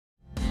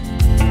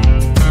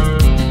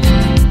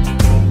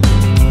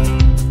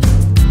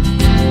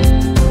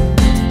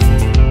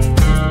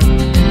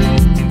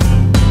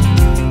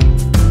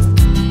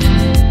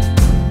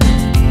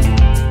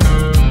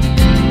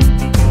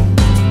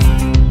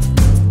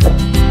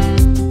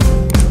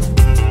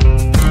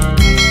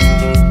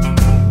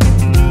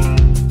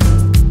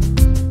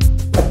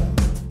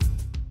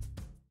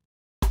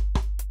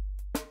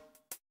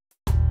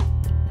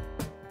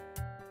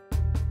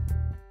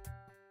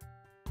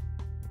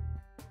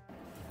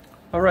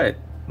All right,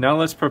 now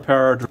let's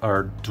prepare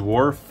our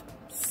dwarf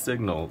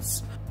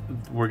signals.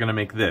 We're gonna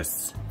make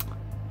this.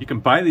 You can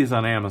buy these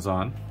on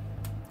Amazon.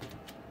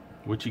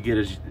 What you get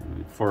is,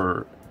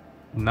 for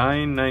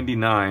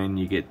 $9.99,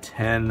 you get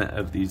 10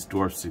 of these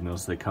dwarf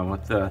signals. They come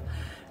with the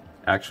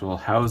actual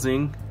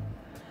housing,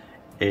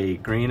 a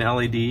green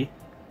LED,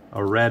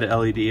 a red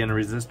LED, and a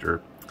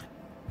resistor.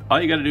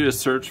 All you gotta do is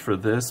search for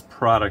this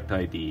product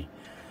ID.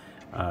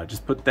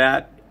 Just put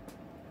that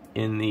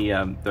in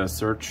the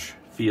search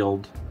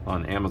field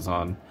on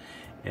Amazon,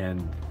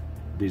 and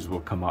these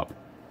will come up.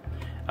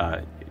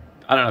 I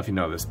don't know if you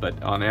know this,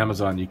 but on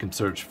Amazon you can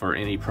search for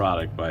any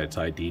product by its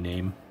ID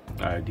name,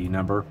 ID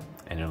number,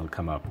 and it'll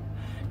come up.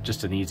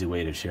 Just an easy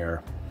way to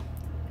share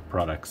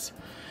products.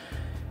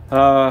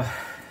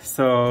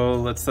 So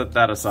let's set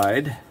that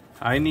aside.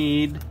 I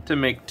need to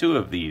make 2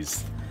 of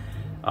these.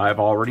 I've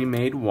already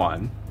made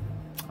one.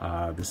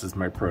 This is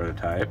my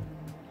prototype.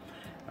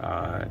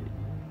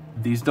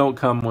 These don't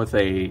come with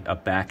a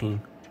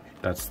backing.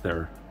 That's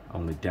their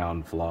only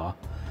down flaw.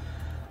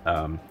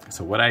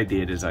 So what I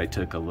did is I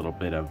took a little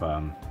bit of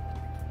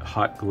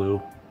hot glue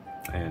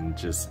and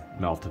just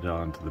melted it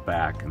onto the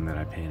back, and then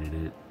I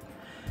painted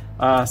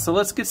it. So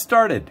let's get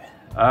started.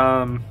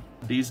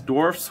 These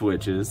dwarf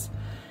switches,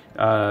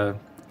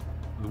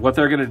 what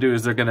they're gonna do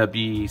is they're gonna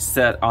be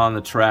set on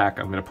the track.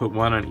 I'm gonna put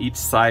one on each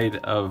side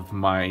of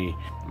my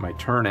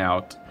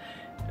turnout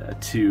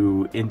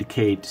to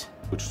indicate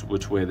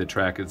which way the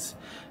track is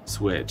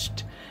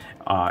switched.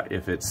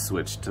 If it's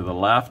switched to the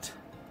left,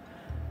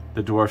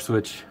 the dwarf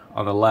switch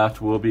on the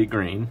left will be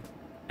green,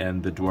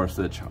 and the dwarf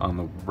switch on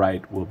the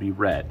right will be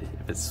red.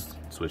 If it's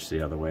switched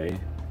the other way,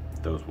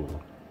 those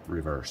will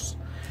reverse.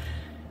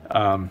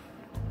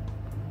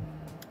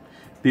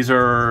 These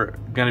are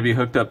going to be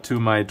hooked up to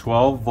my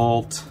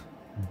 12-volt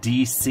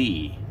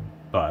DC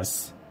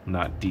bus,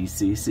 not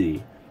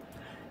DCC.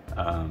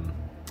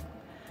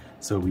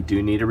 So we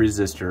do need a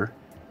resistor.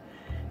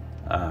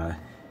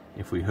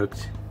 If we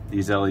hooked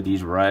these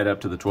LEDs right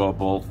up to the 12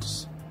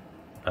 volts,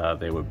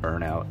 they would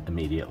burn out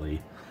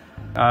immediately.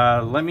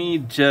 Let me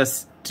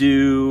just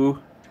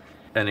do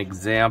an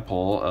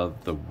example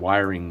of the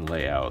wiring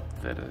layout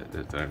that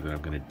I'm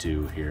going to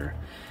do here.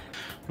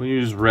 We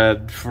use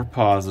red for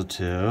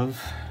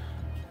positive.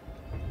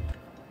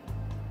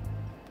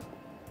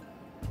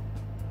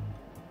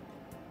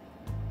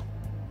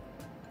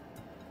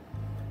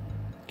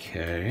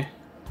 Okay,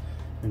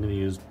 I'm going to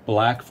use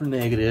black for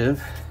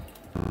negative.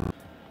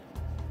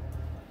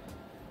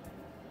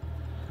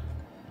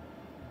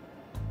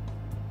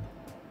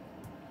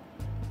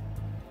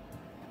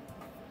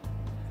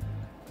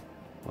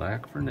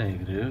 Black for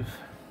negative.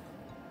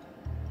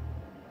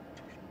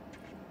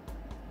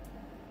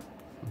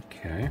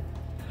 Okay.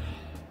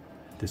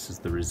 This is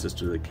the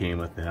resistor that came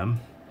with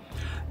them.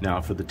 Now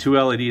for the 2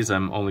 LEDs,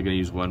 I'm only going to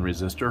use 1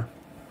 resistor.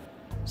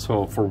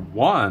 So for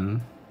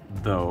one,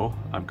 though,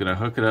 I'm going to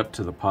hook it up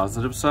to the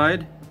positive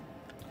side.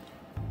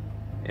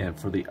 And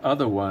for the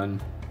other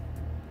one,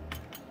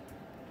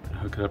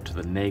 hook it up to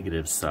the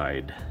negative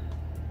side.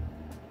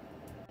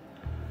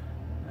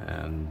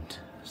 And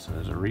so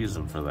there's a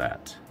reason for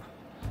that.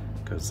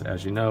 Because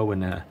as you know,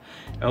 when the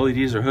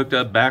LEDs are hooked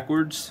up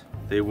backwards,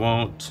 they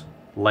won't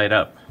light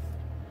up.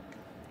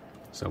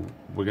 So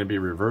we're going to be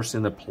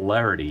reversing the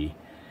polarity,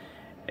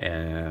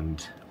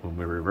 and when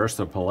we reverse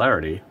the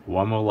polarity,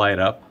 one will light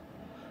up,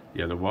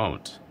 the other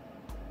won't.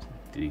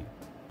 The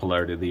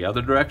polarity the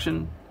other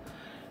direction,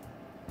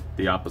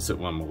 the opposite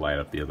one will light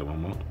up, the other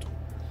one won't.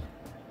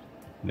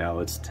 Now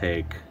let's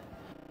take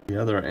the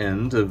other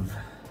end of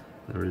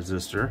the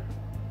resistor,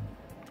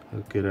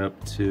 hook it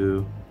up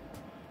to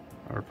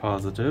our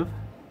positive,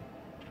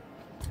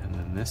 and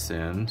then this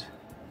end,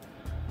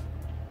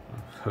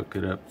 hook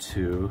it up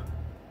to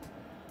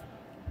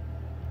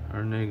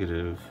our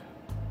negative.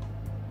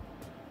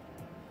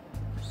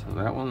 So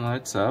that one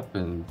lights up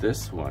and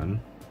this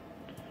one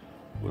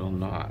will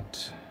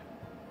not.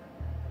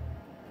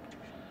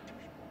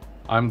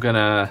 I'm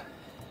gonna,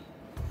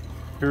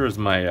 here is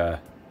my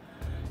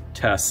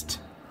test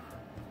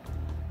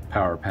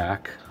power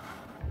pack.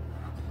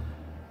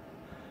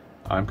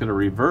 I'm gonna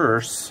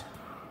reverse.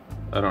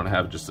 I don't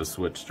have just a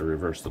switch to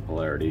reverse the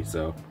polarity,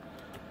 so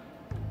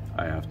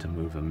I have to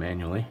move them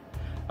manually.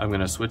 I'm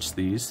going to switch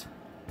these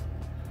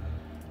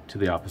to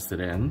the opposite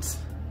ends,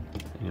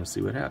 and you'll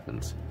see what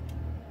happens.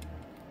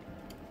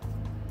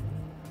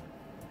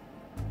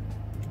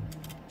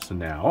 So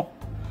now,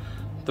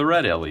 the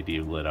red LED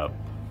lit up.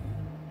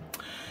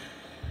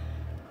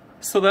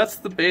 So that's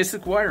the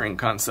basic wiring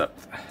concept.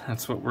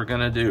 That's what we're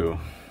going to do.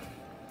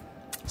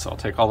 So I'll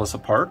take all this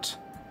apart,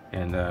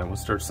 and we'll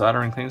start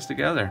soldering things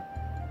together.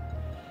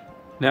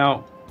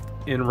 Now,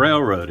 in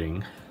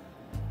railroading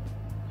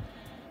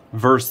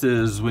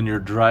versus when you're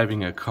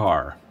driving a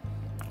car,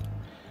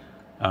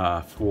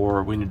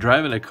 for when you're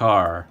driving a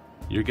car,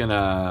 you're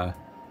gonna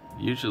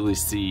usually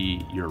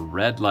see your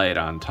red light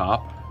on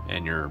top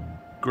and your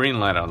green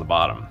light on the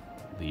bottom,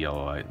 the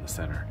yellow light in the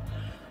center.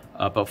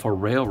 But for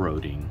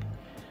railroading,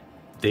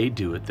 they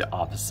do it the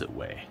opposite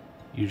way,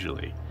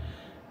 usually.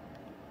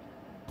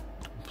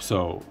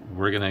 So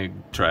we're gonna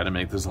try to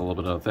make this a little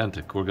bit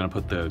authentic. We're gonna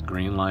put the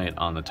green light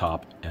on the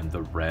top and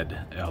the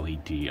red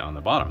LED on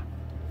the bottom.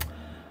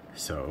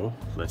 So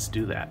let's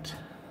do that.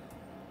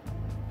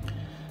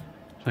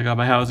 So I got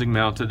my housing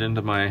mounted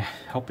into my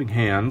helping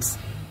hands.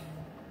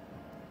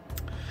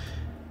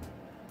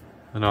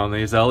 And on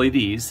these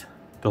LEDs,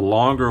 the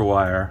longer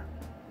wire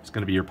is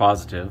gonna be your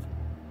positive,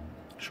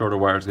 shorter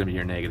wire is gonna be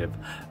your negative.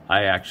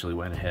 I actually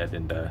went ahead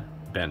and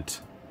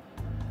bent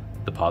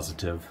the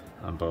positive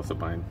on both of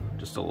mine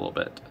just a little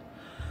bit.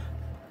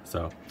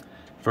 So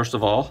first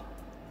of all,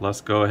 let's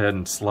go ahead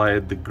and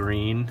slide the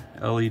green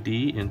LED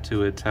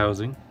into its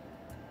housing.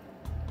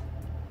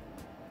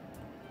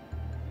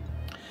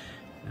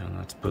 And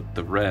let's put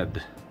the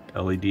red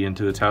LED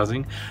into its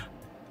housing.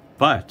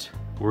 But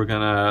we're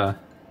gonna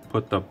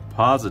put the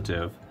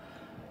positive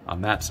on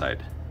that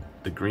side.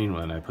 The green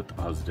one, I put the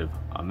positive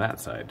on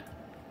that side.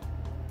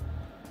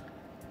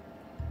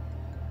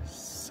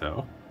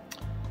 So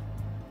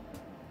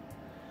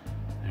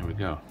there we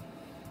go.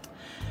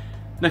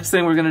 Next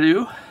thing we're gonna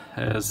do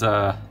is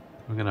we're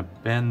gonna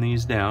bend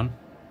these down.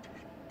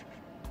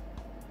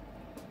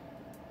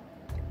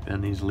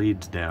 Bend these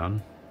leads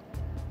down.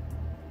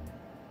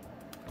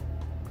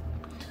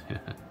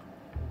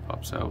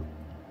 Pops out.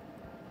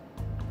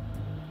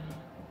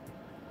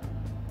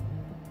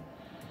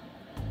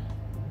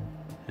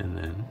 And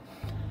then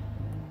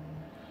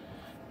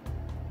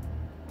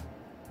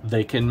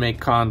they can make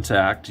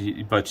contact,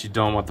 but you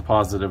don't want the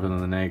positive and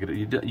the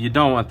negative. You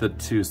don't want the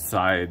two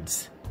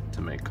sides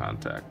to make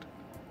contact.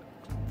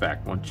 In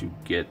fact, once you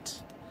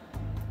get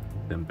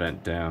them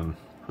bent down,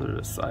 put it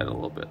aside a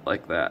little bit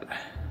like that.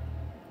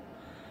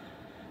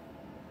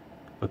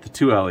 But the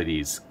two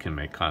LEDs can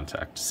make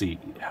contact. See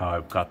how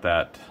I've got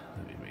that?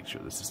 Let me make sure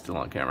this is still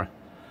on camera.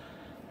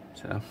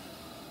 So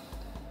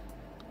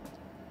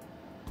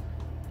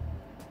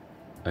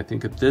I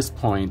think at this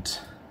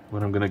point,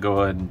 what I'm gonna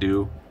go ahead and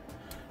do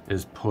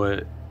is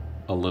put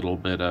a little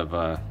bit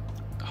of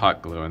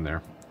hot glue in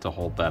there to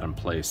hold that in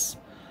place.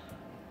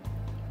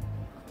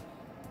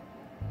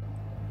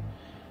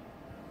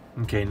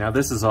 Okay, now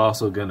this is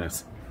also gonna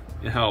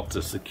help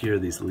to secure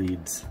these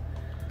leads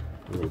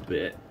a little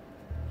bit.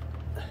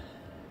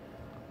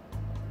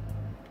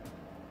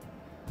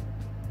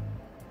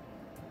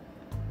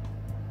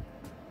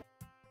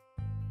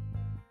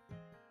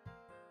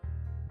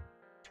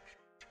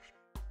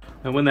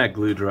 And when that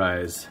glue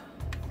dries,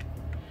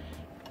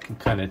 you can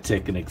kind of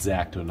take an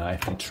X-Acto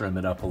knife and trim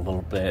it up a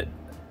little bit.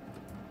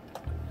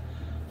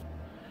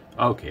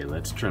 Okay,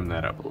 let's trim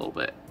that up a little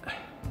bit.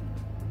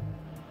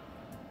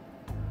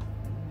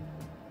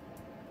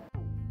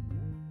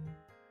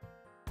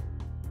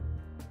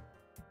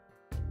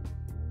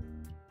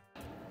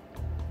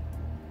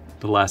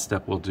 The last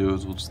step we'll do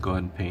is we'll just go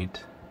ahead and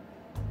paint.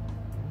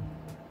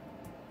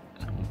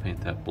 And we'll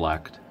paint that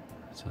black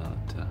so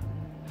that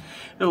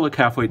it'll look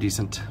halfway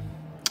decent.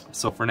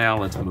 So for now,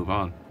 let's move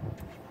on.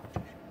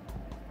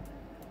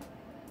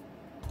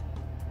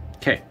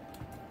 Okay.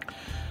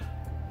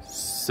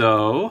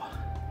 So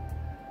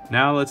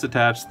now let's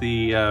attach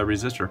the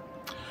resistor.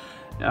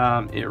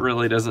 It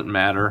really doesn't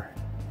matter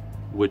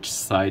which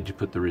side you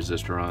put the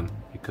resistor on,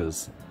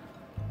 because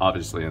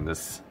obviously in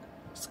this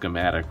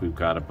schematic we've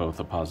got both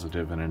a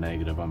positive and a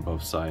negative on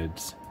both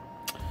sides.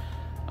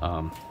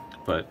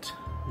 But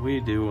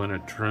we do want to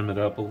trim it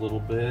up a little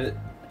bit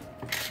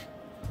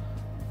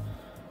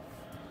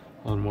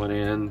on one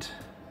end.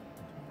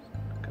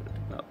 Got it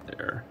about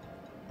there.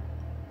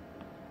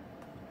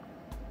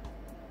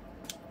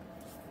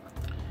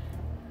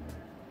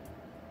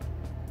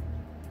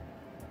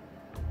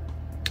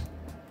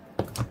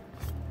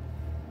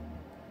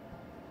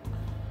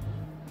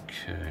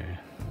 Okay.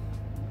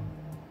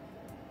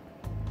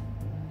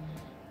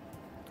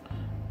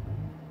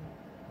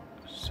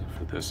 So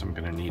for this, I'm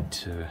going to need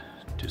to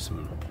do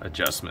some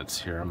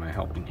adjustments here on my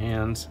helping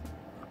hands.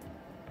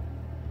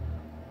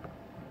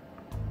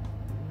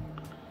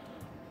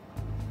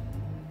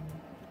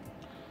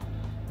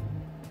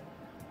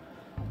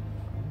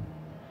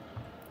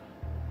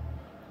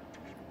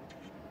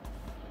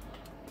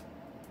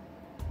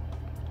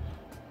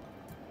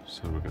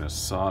 So we're going to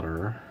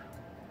solder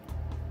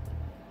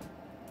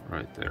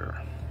right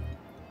there.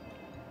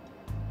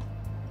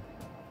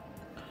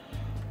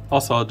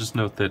 Also, I'll just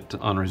note that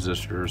on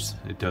resistors,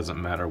 it doesn't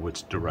matter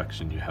which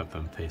direction you have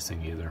them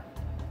facing either.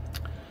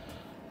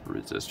 For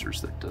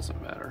resistors, that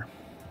doesn't matter.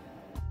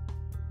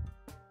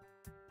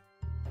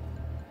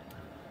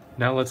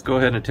 Now let's go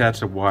ahead and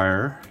attach a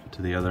wire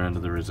to the other end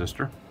of the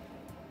resistor.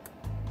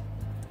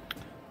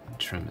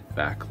 Trim it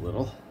back a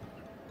little.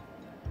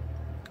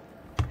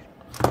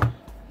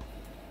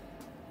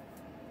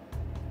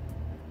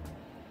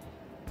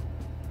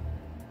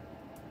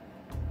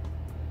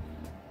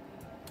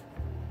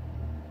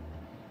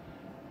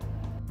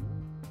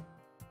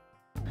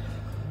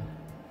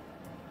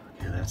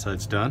 That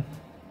side's done,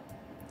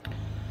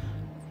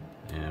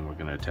 and we're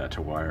going to attach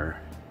a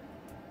wire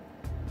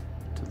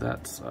to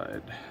that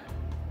side.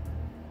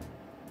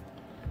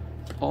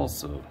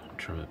 Also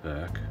trim it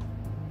back.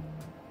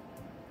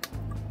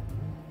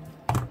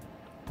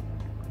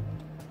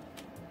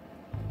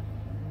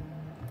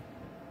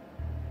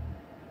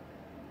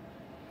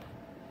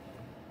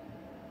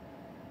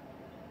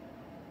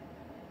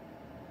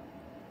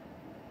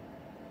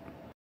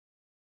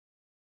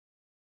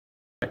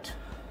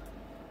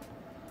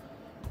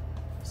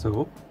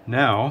 So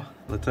now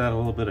let's add a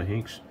little bit of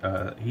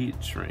heat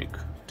shrink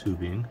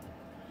tubing.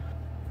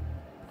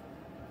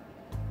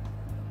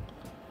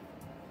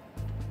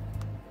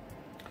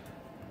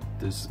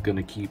 This is going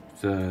to keep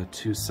the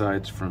two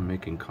sides from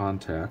making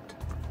contact.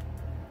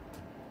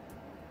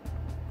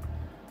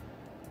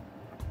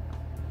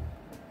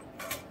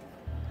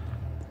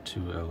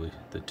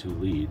 The two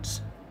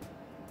leads.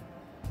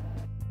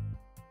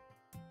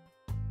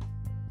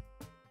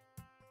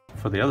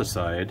 For the other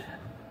side,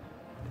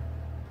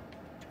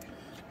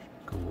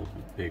 go a little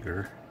bit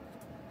bigger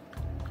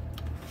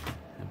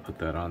and put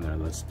that on there.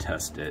 Let's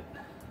test it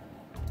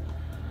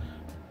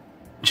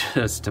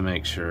just to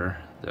make sure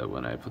that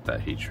when I put that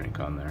heat shrink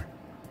on there,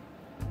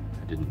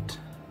 I didn't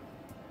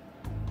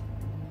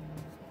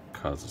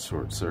cause a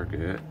short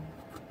circuit.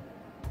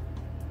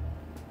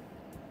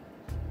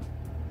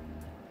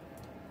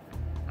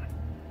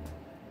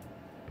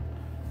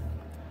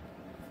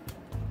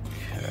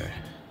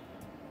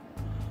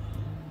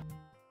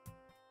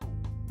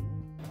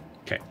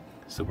 Okay,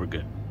 so we're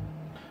good.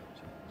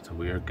 So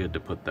we are good to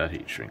put that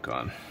heat shrink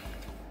on.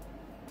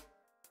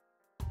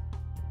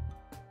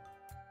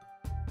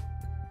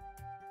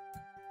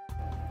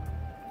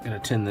 I'm gonna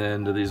tin the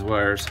end of these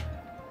wires.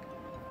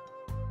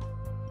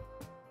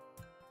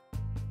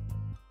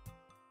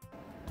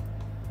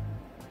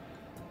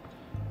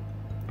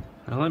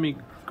 Now let me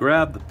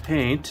grab the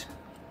paint,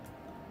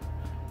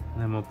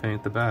 and then we'll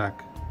paint the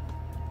back.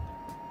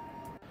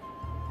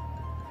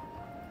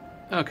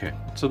 Okay,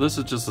 so this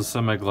is just a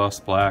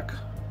semi-gloss black.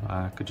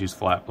 I could use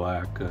flat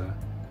black,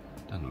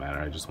 doesn't matter,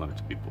 I just want it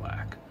to be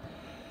black.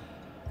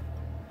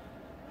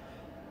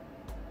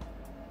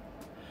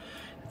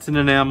 It's an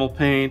enamel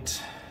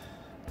paint.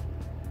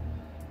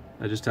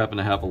 I just happen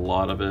to have a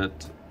lot of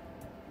it.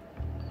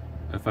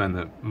 I find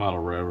that model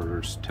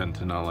railroaders tend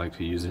to not like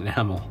to use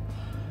enamel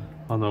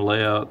on their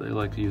layout. They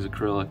like to use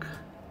acrylic.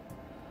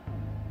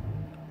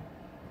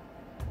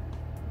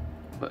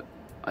 But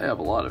I have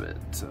a lot of it,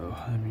 so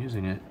I'm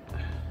using it.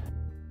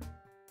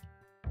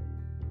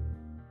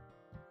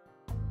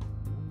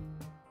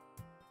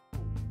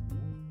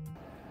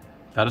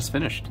 That is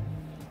finished.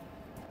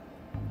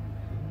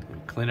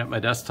 Clean up my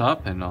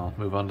desktop and I'll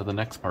move on to the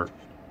next part.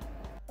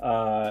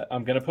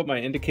 I'm gonna put my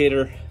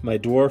indicator, my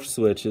Dwarf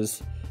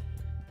switches,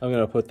 I'm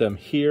gonna put them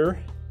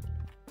here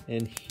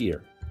and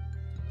here.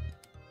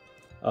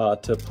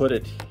 To put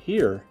it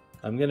here,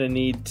 I'm gonna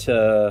need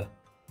to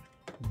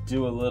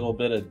do a little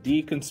bit of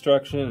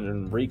deconstruction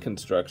and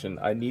reconstruction.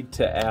 I need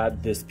to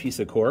add this piece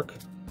of cork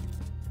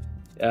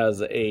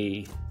as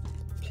a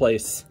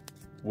place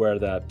where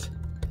that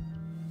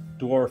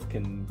Dwarf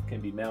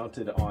can be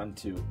mounted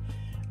onto.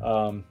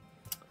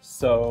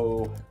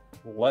 So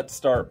let's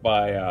start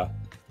by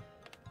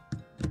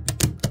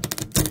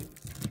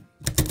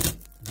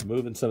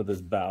moving some of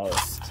this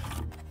ballast.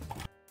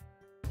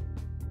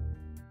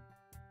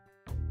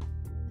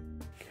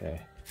 Okay.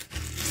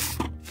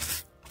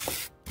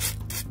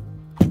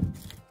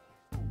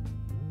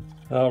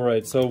 All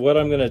right, so what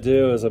I'm gonna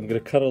do is I'm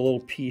gonna cut a little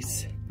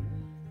piece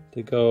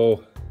to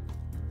go,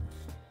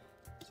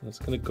 so it's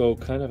gonna go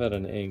kind of at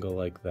an angle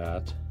like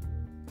that.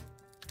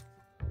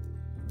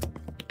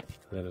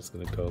 Then it's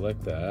gonna go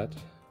like that.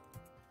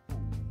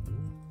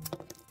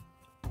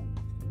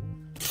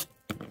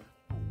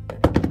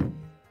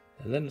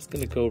 And then it's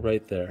gonna go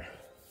right there.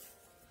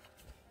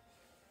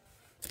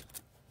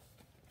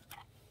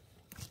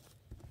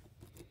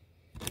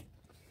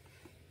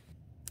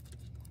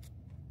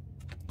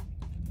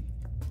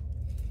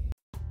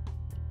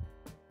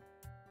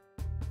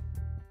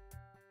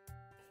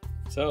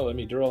 So let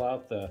me drill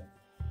out the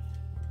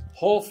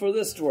hole for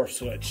this Dwarf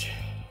switch.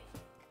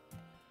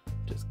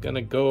 Just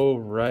gonna go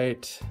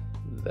right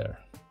there.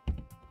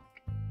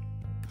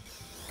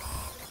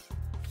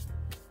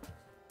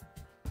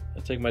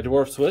 I'll take my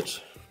Dwarf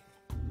switch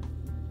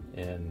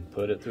and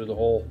put it through the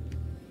hole.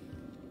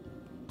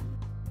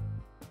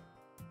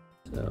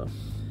 So,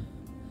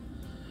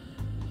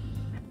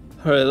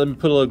 all right, let me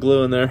put a little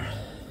glue in there.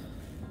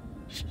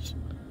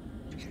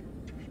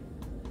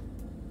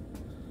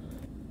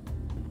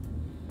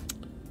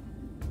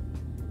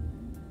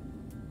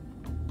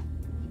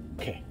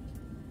 Okay.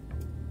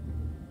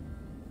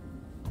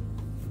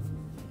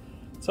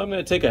 So I'm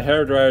going to take a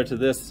hairdryer to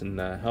this and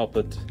help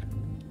it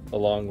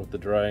along with the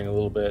drying a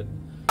little bit.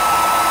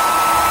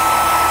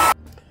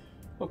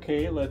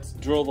 Okay, let's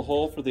drill the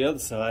hole for the other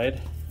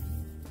side.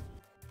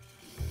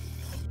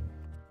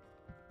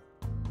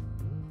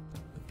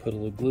 Put a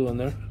little glue in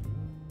there.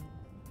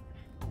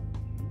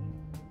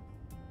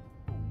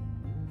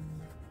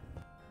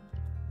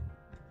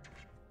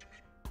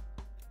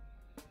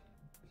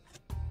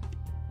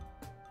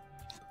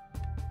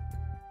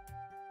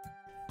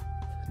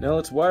 Now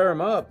let's wire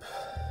them up.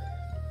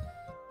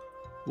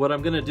 What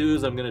I'm gonna do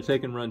is I'm gonna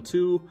take and run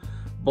two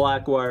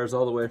black wires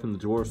all the way from the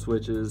Dwarf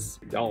switches.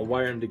 I'll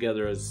wire them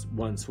together as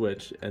one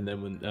switch, and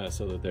then when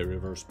so that they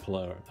reverse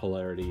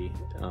polarity.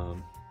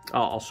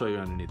 I'll show you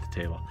underneath the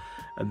table.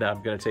 And then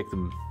I'm gonna take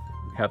them,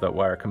 have that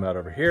wire come out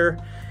over here,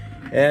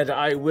 and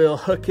I will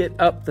hook it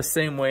up the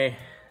same way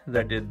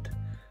that I did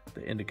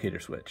the indicator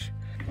switch.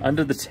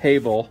 Under the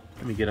table,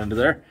 let me get under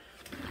there.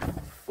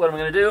 What I'm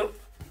gonna do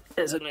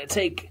is I'm gonna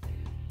take,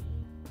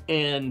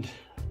 and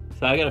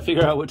so I gotta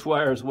figure out which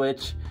wire is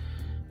which.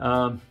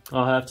 I'll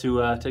have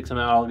to take some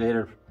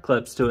alligator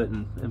clips to it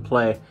and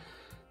play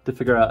to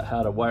figure out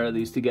how to wire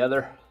these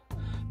together.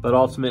 But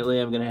ultimately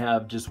I'm gonna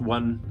have just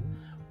one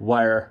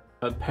wire,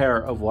 a pair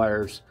of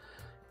wires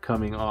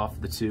coming off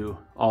the two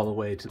all the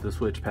way to the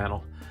switch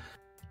panel.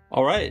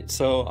 All right,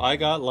 so I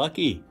got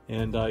lucky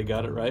and I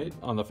got it right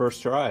on the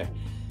first try.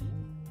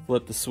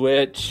 Flip the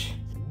switch.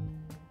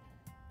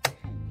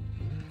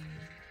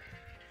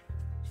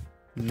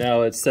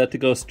 Now it's set to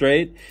go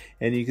straight,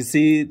 and you can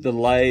see the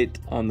light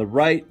on the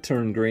right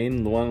turn green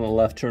and the one on the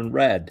left turn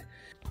red.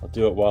 I'll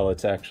do it while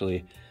it's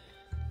actually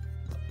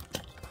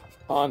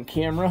on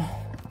camera.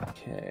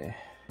 Okay.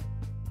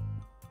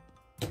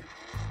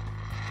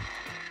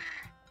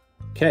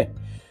 Okay,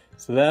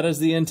 so that is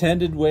the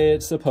intended way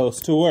it's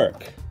supposed to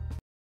work.